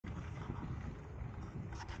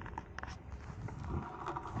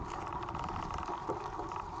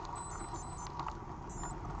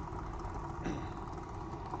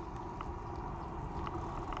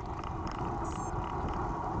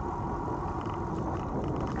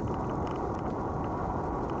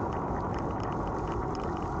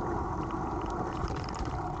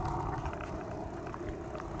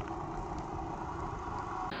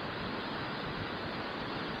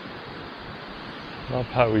Love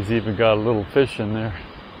how he's even got a little fish in there.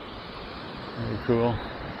 Very cool.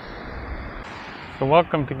 So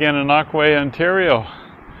welcome to Gananoque, Ontario,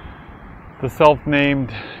 the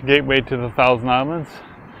self-named gateway to the Thousand Islands.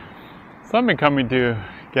 So I've been coming to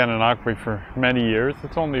Gananoque for many years.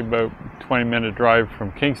 It's only about a 20-minute drive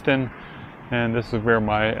from Kingston, and this is where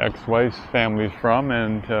my ex-wife's family is from,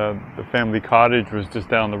 and the family cottage was just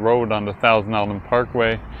down the road on the Island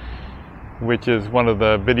Parkway, which is one of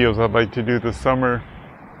the videos I'd like to do this summer.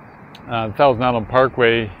 The Island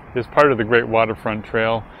Parkway is part of the Great Waterfront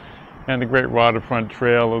Trail, and the Great Waterfront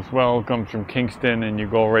Trail as well comes from Kingston, and you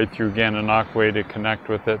go right through Gananoque to connect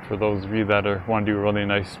with it for those of you that want to do a really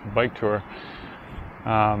nice bike tour.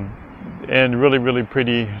 And really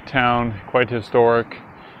pretty town, quite historic,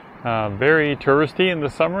 very touristy in the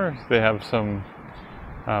summer. They have some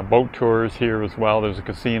boat tours here as well. There's a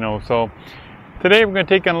casino. So today we're going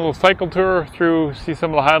to take on a little cycle tour through, see some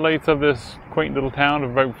of the highlights of this quaint little town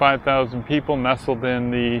of about 5,000 people nestled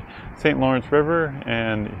in the St. Lawrence River,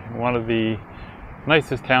 and one of the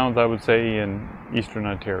nicest towns, I would say, in Eastern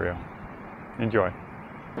Ontario. Enjoy.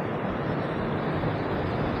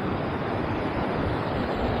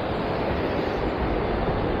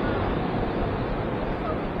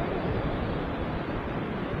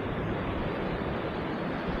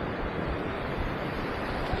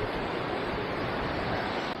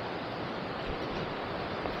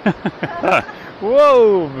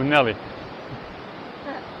 Whoa, Nelly.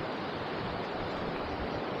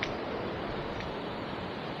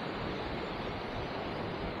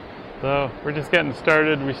 So we're just getting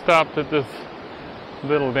started. We stopped at this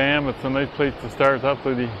little dam. It's a nice place to start. It's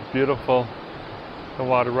absolutely beautiful. The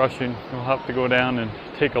water rushing. We'll have to go down and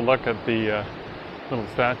take a look at the little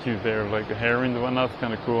statues there, like the herons and whatnot. That's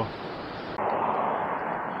kind of cool.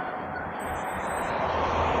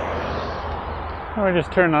 I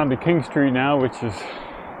just turned on to King Street now, this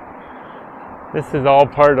is all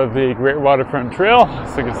part of the Great Waterfront Trail.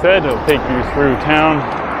 Like I said, it'll take you through town,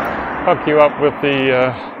 hook you up with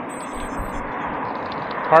the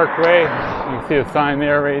Parkway. You can see a sign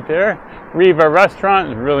there, right there. Riva Restaurant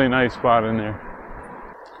is a really nice spot in there.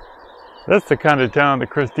 That's the kind of town that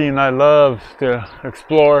Christine and I love to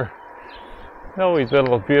explore. Always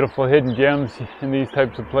little beautiful hidden gems in these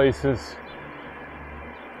types of places.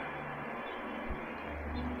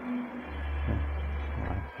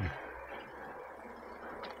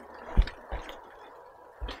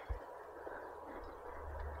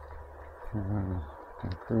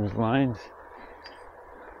 Cruise lines.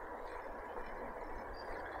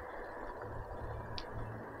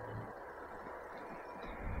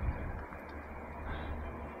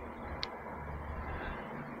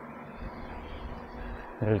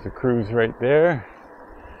 There's a cruise right there.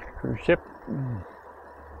 Cruise ship.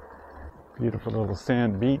 Beautiful little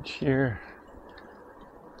sand beach here.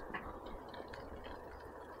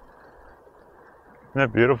 Isn't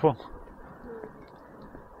that beautiful?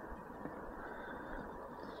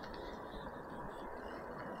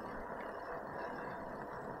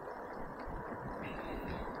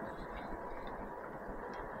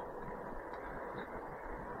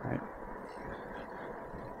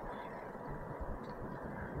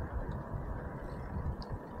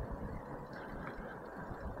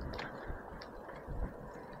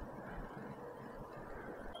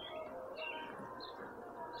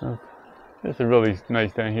 It's really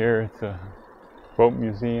nice down here. It's a boat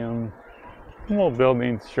museum, small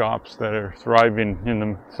buildings, shops that are thriving in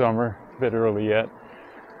the summer, a bit early yet,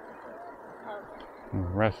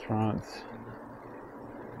 and restaurants.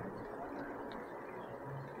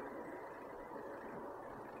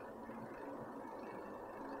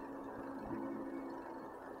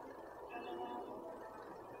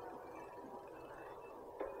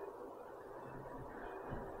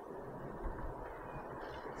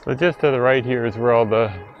 So just to the right here is where all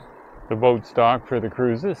the boats dock for the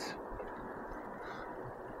cruises.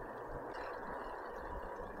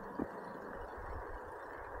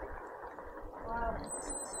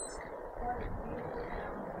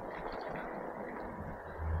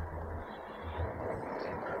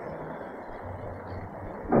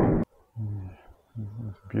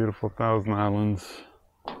 Beautiful Thousand Islands.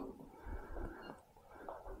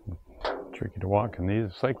 Tricky to walk in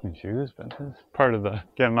these cycling shoes, but it's part of the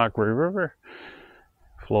Gananoque River.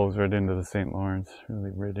 Flows right into the St. Lawrence. Really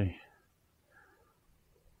pretty.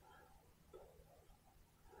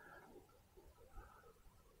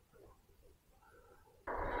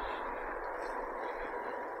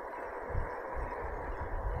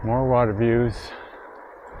 More water views.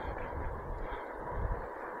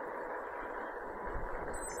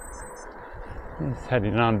 Just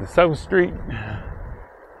heading on to South Street.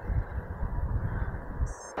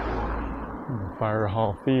 The Fire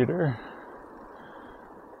Hall Theater.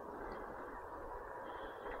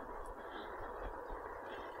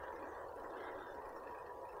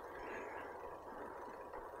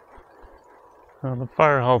 Well, the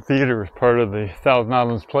Fire Hall Theater is part of the Thousand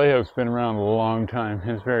Islands Playhouse. It's been around a long time.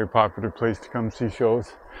 It's a very popular place to come see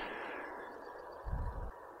shows.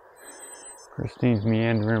 Christine's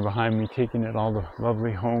meandering behind me, taking in all the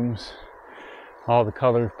lovely homes, all the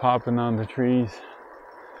colors popping on the trees.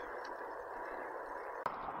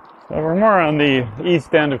 So we're more on the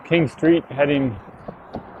east end of King Street, heading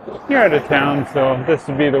here out of town, so this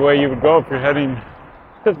would be the way you would go if you're heading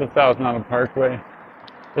to the Thousand Island Parkway.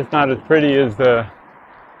 It's not as pretty as the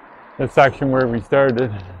section where we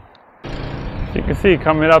started. As you can see,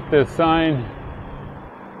 coming up this sign,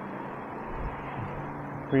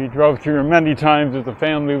 we drove through many times as a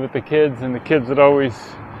family with the kids, and the kids would always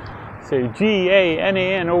say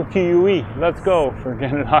Gananoque, let's go, for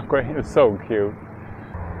Gananoque. It's so cute.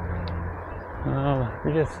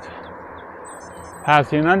 We're just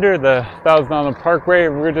passing under the Thousand Island Parkway.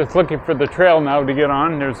 We're just looking for the trail now to get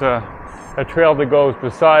on. There's a trail that goes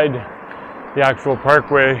beside the actual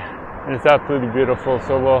parkway, and it's absolutely beautiful.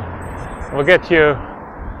 So we'll get you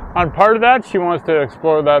on part of that. She wants to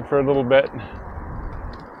explore that for a little bit.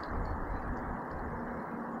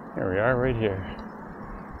 Here we are, right here.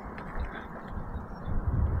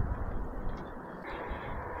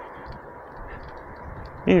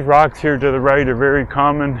 These rocks here to the right are very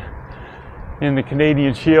common in the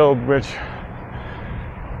Canadian Shield, which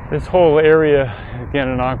this whole area,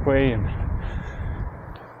 Gananoque, and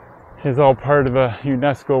is all part of a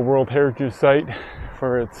UNESCO World Heritage Site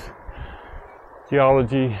for its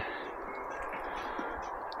geology.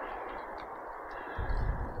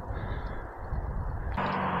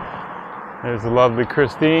 There's the lovely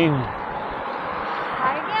Christine.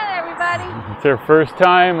 Hi again, everybody. It's her first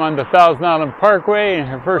time on the Thousand Island Parkway, and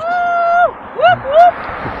her first. Woo! Whoop,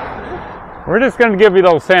 whoop. We're just going to give you a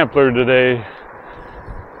little sampler today.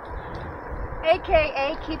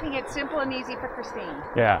 AKA keeping it simple and easy for Christine.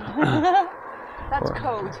 Yeah. That's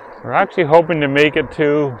code. We're actually hoping to make it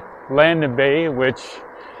to Island Bay, which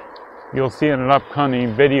you'll see in an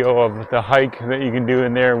upcoming video of the hike that you can do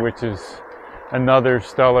in there, which is another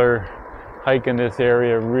stellar hike in this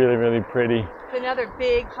area. Really, really pretty. It's another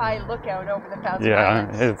big high lookout over the Thousand Yeah,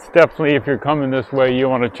 Islands. it's definitely, if you're coming this way, you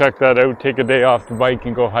want to check that out. Take a day off the bike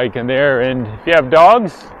and go hiking there. And if you have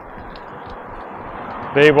dogs,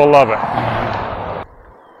 they will love it.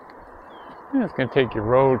 I'm just going to take your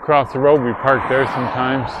road, cross the road. We park there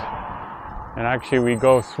sometimes. And actually we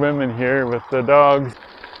go swimming here with the dogs.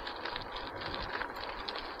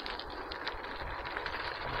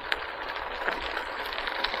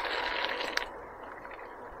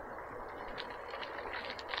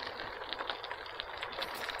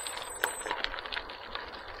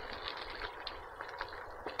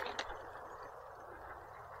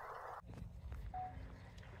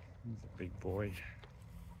 He's a big boy.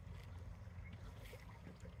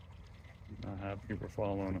 Not happy we're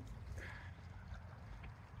following him.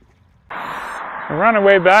 We're on our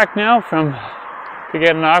way back now from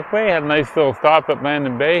Gananoque. Had a nice little stop at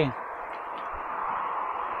Island Bay.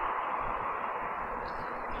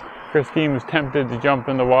 Christine was tempted to jump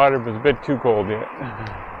in the water, but it's a bit too cold yet.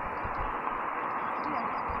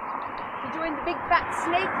 Enjoying the big fat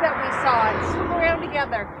snake that we saw and swim around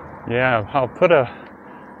together. Yeah, I'll put a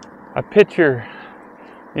picture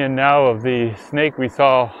in now of the snake we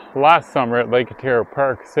saw last summer at Lake Ontario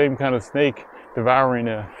Park. Same kind of snake devouring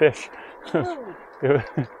a fish. I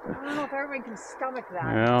don't know if everyone can stomach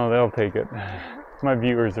that. No, they'll take it. My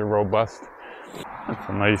viewers are robust. That's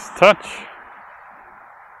a nice touch.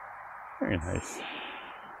 Very nice.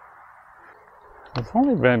 It's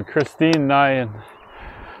only been Christine and I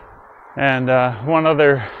and one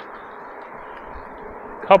other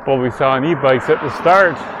couple we saw on e-bikes at the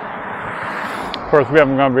start. Of course, we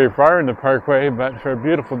haven't gone very far in the parkway, but for a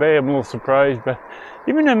beautiful day, I'm a little surprised. But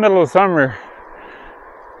even in the middle of summer,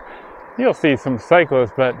 you'll see some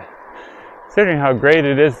cyclists, but considering how great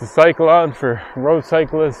it is to cycle on for road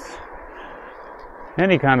cyclists,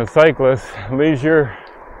 any kind of cyclist, leisure,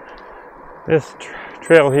 this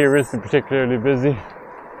trail here isn't particularly busy.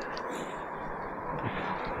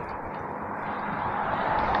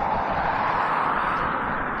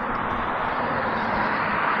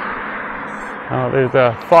 Oh, there's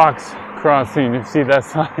a fox crossing. You see that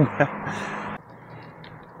sign?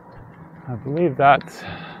 I believe that's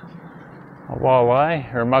a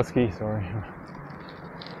walleye, or muskie, sorry.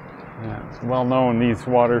 Yeah, it's well known, these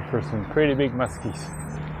waters, for some pretty big muskies.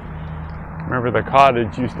 Remember, the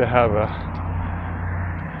cottage used to have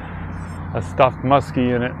a stuffed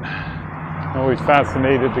muskie in it. Always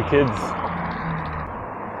fascinated the kids.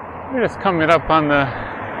 We're just coming up on the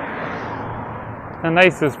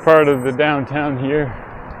nicest part of the downtown here.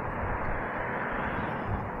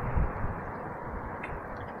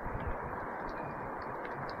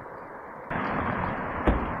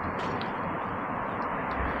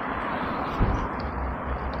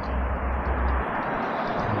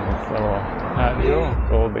 This little patio,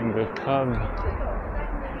 Old English pub.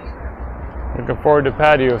 Looking forward to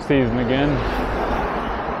patio season again.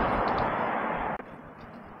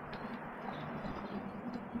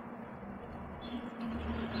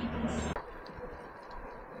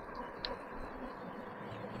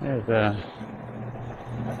 There's a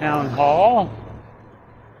town hall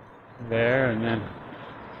there, and then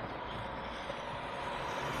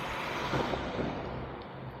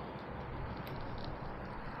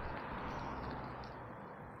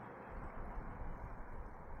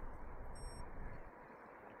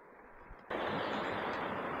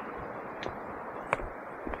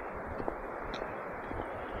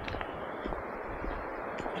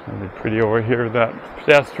it'll be pretty over here. That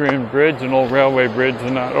pedestrian bridge, an old railway bridge,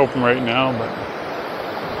 is not open right now, but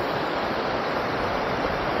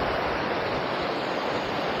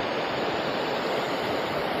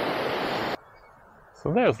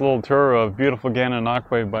so there's a little tour of beautiful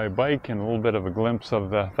Gananoque by bike and a little bit of a glimpse of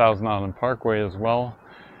the Island Parkway as well.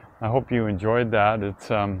 I hope you enjoyed that.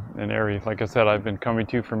 It's an area, like I said, I've been coming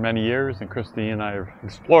to for many years, and Christy and I have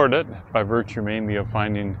explored it by virtue mainly of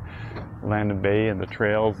finding Landon Bay and the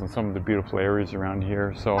trails and some of the beautiful areas around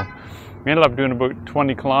here. So we ended up doing about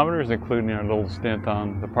 20 kilometers, including our little stint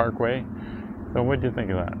on the Parkway. So what did you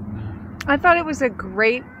think of that? I thought it was a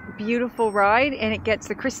great, beautiful ride, and it gets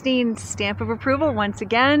the Christine stamp of approval once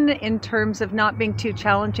again in terms of not being too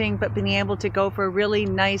challenging, but being able to go for a really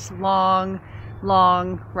nice, long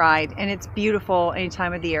ride, and it's beautiful any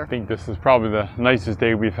time of the year. I think this is probably the nicest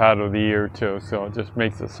day we've had of the year too, so it just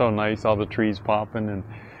makes it so nice, all the trees popping, and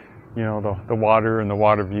you know, the water and the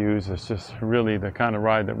water views. It's just really the kind of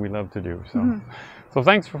ride that we love to do. So, so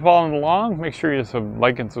thanks for following along. Make sure you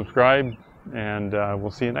like and subscribe, and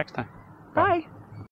we'll see you next time. Bye.